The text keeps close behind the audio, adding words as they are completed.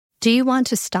Do you want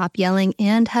to stop yelling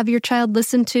and have your child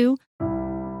listen too?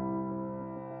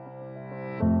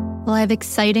 Well, I have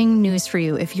exciting news for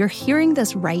you. If you're hearing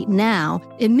this right now,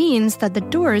 it means that the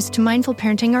doors to mindful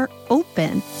parenting are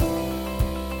open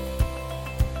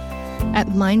at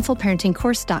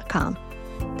mindfulparentingcourse.com.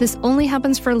 This only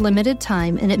happens for a limited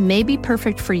time, and it may be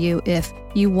perfect for you if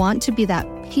you want to be that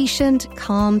patient,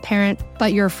 calm parent,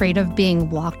 but you're afraid of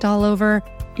being walked all over,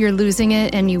 you're losing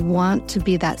it, and you want to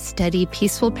be that steady,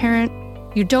 peaceful parent.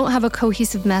 You don't have a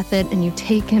cohesive method, and you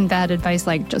take in bad advice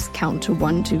like just count to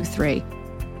 1, 2, 3.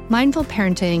 Mindful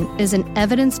parenting is an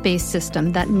evidence-based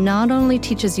system that not only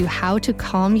teaches you how to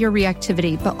calm your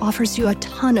reactivity, but offers you a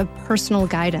ton of personal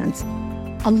guidance.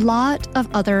 A lot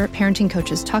of other parenting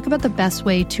coaches talk about the best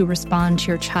way to respond to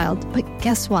your child, but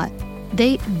guess what?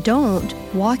 They don't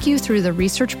walk you through the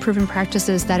research-proven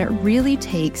practices that it really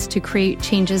takes to create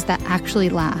changes that actually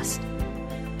last.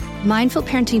 Mindful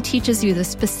parenting teaches you the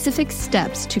specific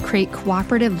steps to create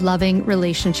cooperative, loving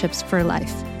relationships for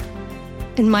life.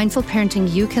 In mindful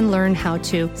parenting, you can learn how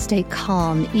to stay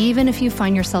calm, even if you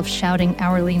find yourself shouting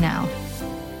hourly now.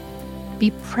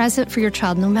 Be present for your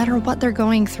child no matter what they're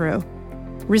going through.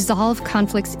 Resolve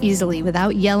conflicts easily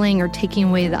without yelling or taking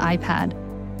away the iPad.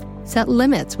 Set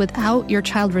limits without your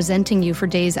child resenting you for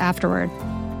days afterward.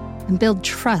 And build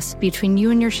trust between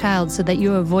you and your child so that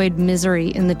you avoid misery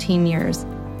in the teen years.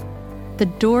 The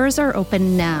doors are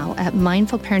open now at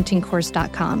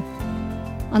mindfulparentingcourse.com.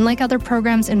 Unlike other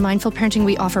programs in Mindful Parenting,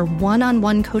 we offer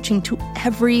one-on-one coaching to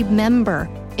every member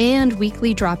and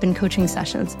weekly drop-in coaching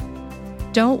sessions.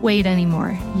 Don't wait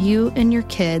anymore. You and your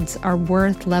kids are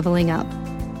worth leveling up.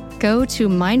 Go to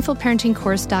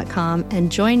mindfulparentingcourse.com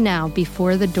and join now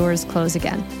before the doors close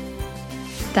again.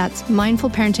 That's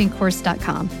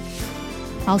mindfulparentingcourse.com.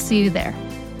 I'll see you there.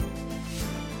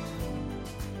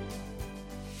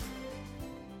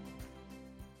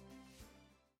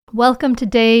 Welcome to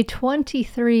day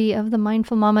 23 of the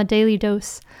Mindful Mama Daily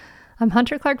Dose. I'm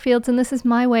Hunter Clark-Fields, and this is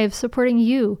my way of supporting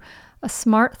you, a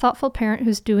smart, thoughtful parent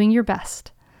who's doing your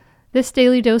best. This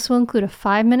daily dose will include a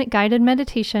 5-minute guided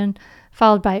meditation,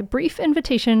 followed by a brief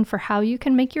invitation for how you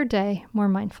can make your day more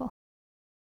mindful.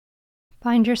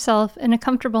 Find yourself in a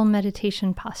comfortable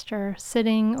meditation posture,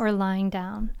 sitting or lying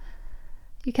down.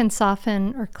 You can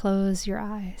soften or close your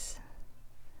eyes.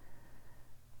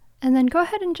 And then go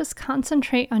ahead and just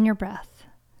concentrate on your breath,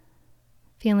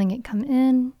 feeling it come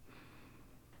in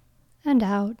and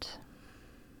out,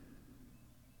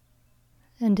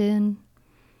 and in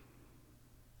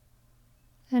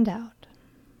and out.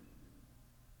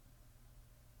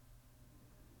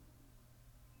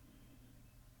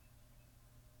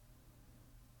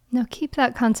 Now keep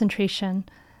that concentration,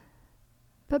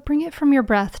 but bring it from your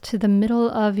breath to the middle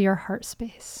of your heart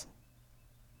space.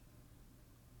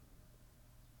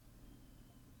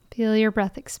 Feel your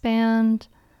breath expand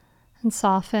and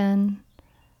soften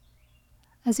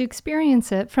as you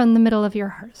experience it from the middle of your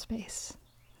heart space.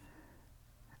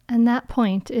 And that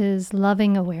point is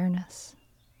loving awareness.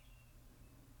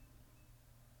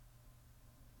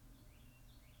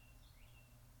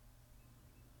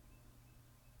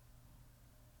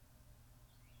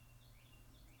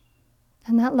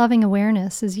 And that loving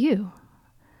awareness is you.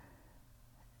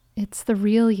 It's the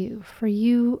real you, for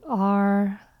you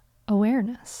are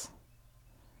awareness.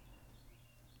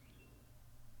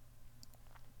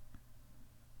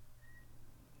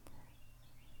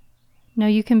 Now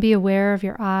you can be aware of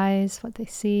your eyes, what they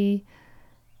see.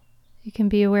 You can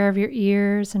be aware of your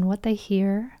ears and what they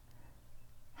hear,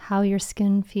 how your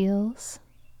skin feels.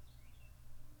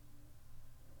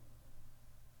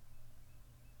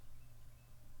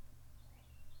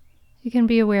 You can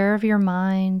be aware of your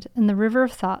mind and the river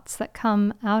of thoughts that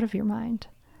come out of your mind.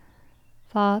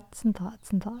 Thoughts and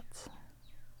thoughts and thoughts.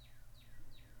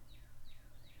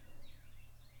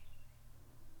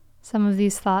 Some of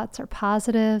these thoughts are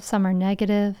positive, some are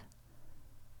negative.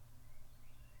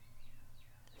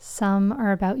 Some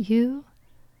are about you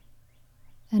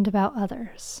and about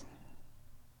others.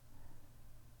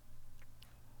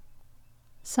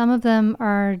 Some of them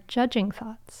are judging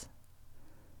thoughts.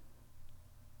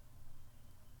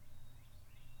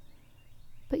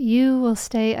 But you will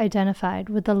stay identified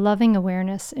with the loving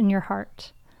awareness in your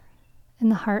heart, in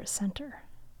the heart center.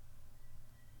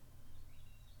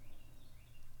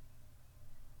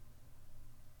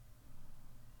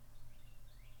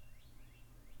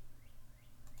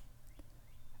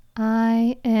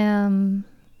 I am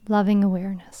loving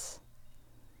awareness.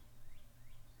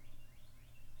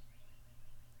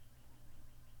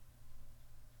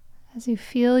 As you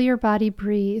feel your body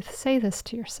breathe, say this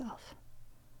to yourself.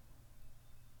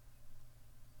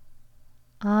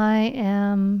 I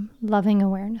am loving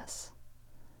awareness.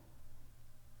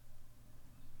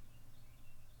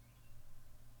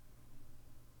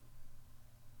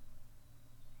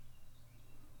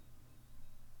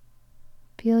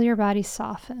 Feel your body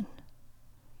soften.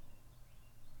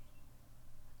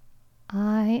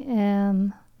 I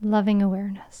am loving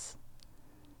awareness.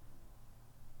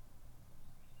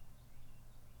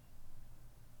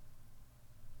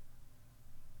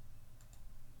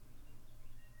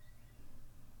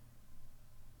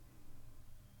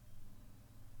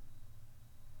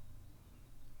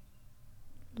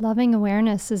 Loving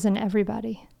awareness is in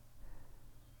everybody.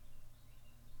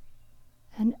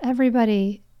 And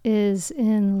everybody is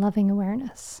in loving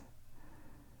awareness.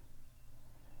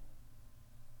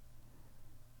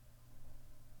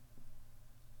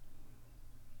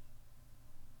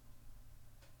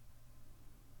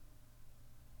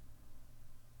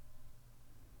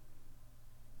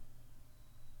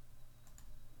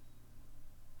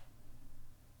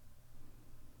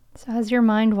 So as your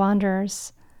mind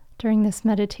wanders during this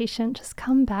meditation, just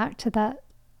come back to that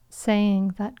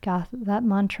saying, that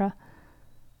mantra.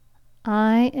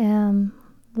 I am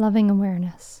loving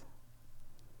awareness.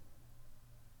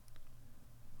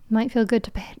 It might feel good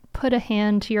to put a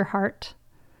hand to your heart.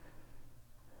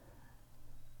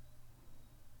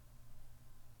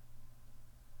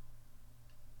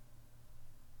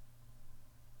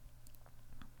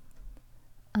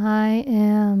 I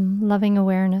am loving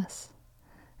awareness.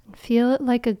 And feel it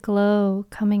like a glow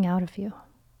coming out of you.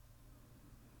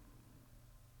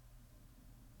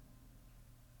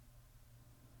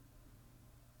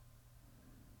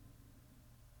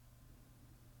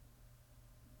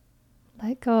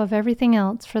 Let go of everything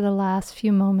else for the last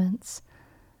few moments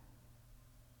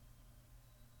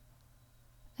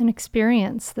and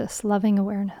experience this loving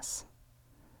awareness.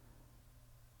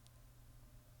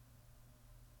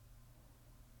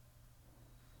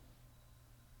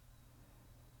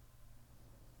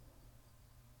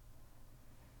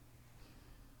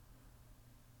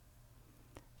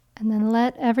 And then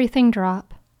let everything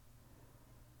drop.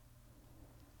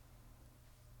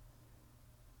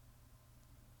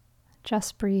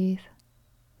 Just breathe.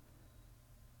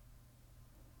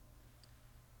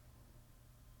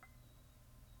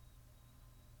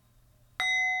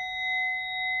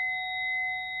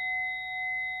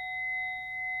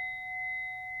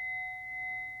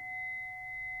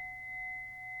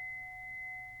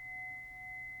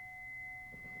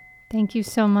 Thank you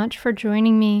so much for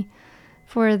joining me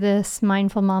for this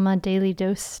Mindful Mama Daily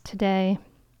Dose today.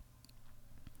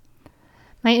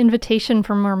 My invitation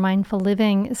for more mindful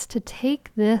living is to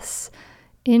take this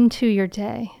into your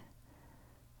day.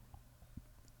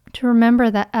 To remember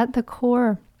that at the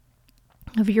core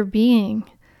of your being,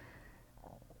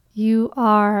 you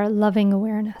are loving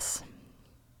awareness.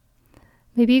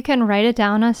 Maybe you can write it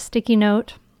down on a sticky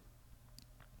note,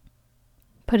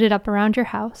 put it up around your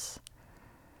house,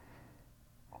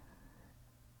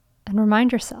 and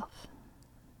remind yourself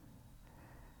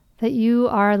that you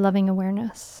are loving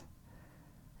awareness.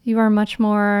 You are much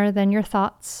more than your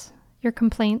thoughts, your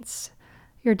complaints,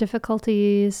 your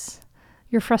difficulties,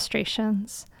 your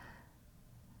frustrations.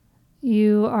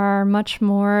 You are much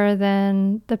more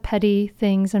than the petty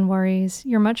things and worries.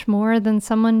 You're much more than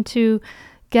someone to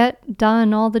get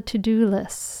done all the to-do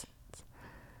lists.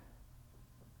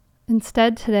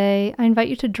 Instead, today, I invite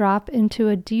you to drop into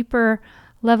a deeper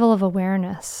level of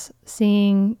awareness,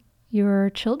 seeing your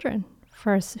children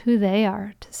for who they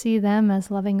are, to see them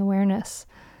as loving awareness,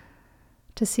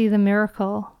 to see the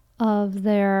miracle of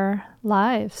their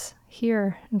lives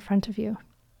here in front of you,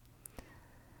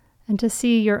 and to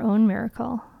see your own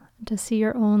miracle, and to see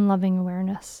your own loving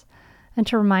awareness, and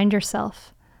to remind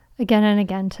yourself again and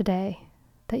again today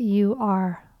that you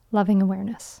are loving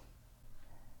awareness.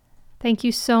 Thank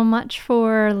you so much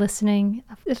for listening.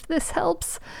 If this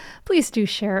helps, please do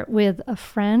share it with a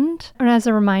friend. And as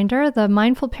a reminder, the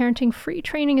Mindful Parenting free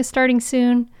training is starting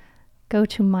soon. Go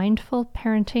to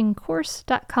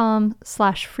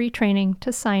mindfulparentingcourse.com/free training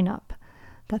to sign up.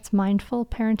 That's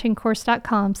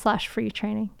mindfulparentingcourse.com/free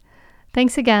training.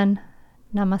 Thanks again.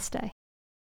 Namaste.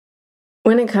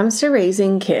 When it comes to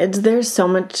raising kids, there's so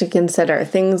much to consider.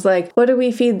 Things like, what do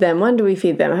we feed them? When do we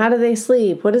feed them? How do they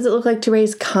sleep? What does it look like to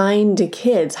raise kind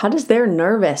kids? How does their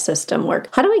nervous system work?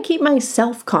 How do I keep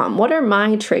myself calm? What are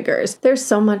my triggers? There's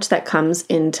so much that comes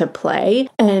into play,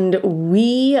 and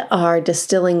we are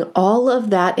distilling all of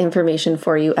that information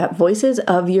for you at Voices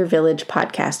of Your Village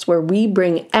podcast, where we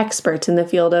bring experts in the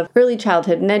field of early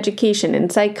childhood and education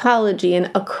and psychology and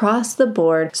across the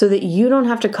board so that you don't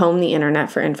have to comb the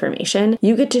internet for information. then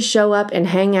you get to show up and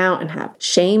hang out and have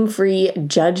shame-free,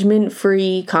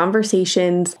 judgment-free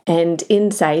conversations and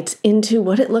insights into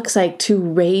what it looks like to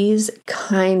raise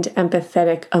kind,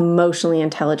 empathetic, emotionally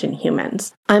intelligent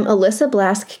humans. I'm Alyssa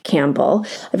Blask Campbell.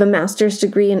 I have a master's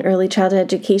degree in early childhood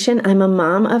education. I'm a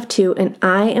mom of 2, and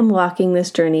I am walking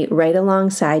this journey right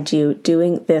alongside you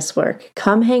doing this work.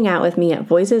 Come hang out with me at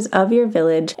Voices of Your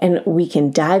Village, and we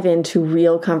can dive into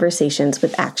real conversations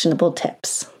with actionable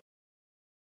tips.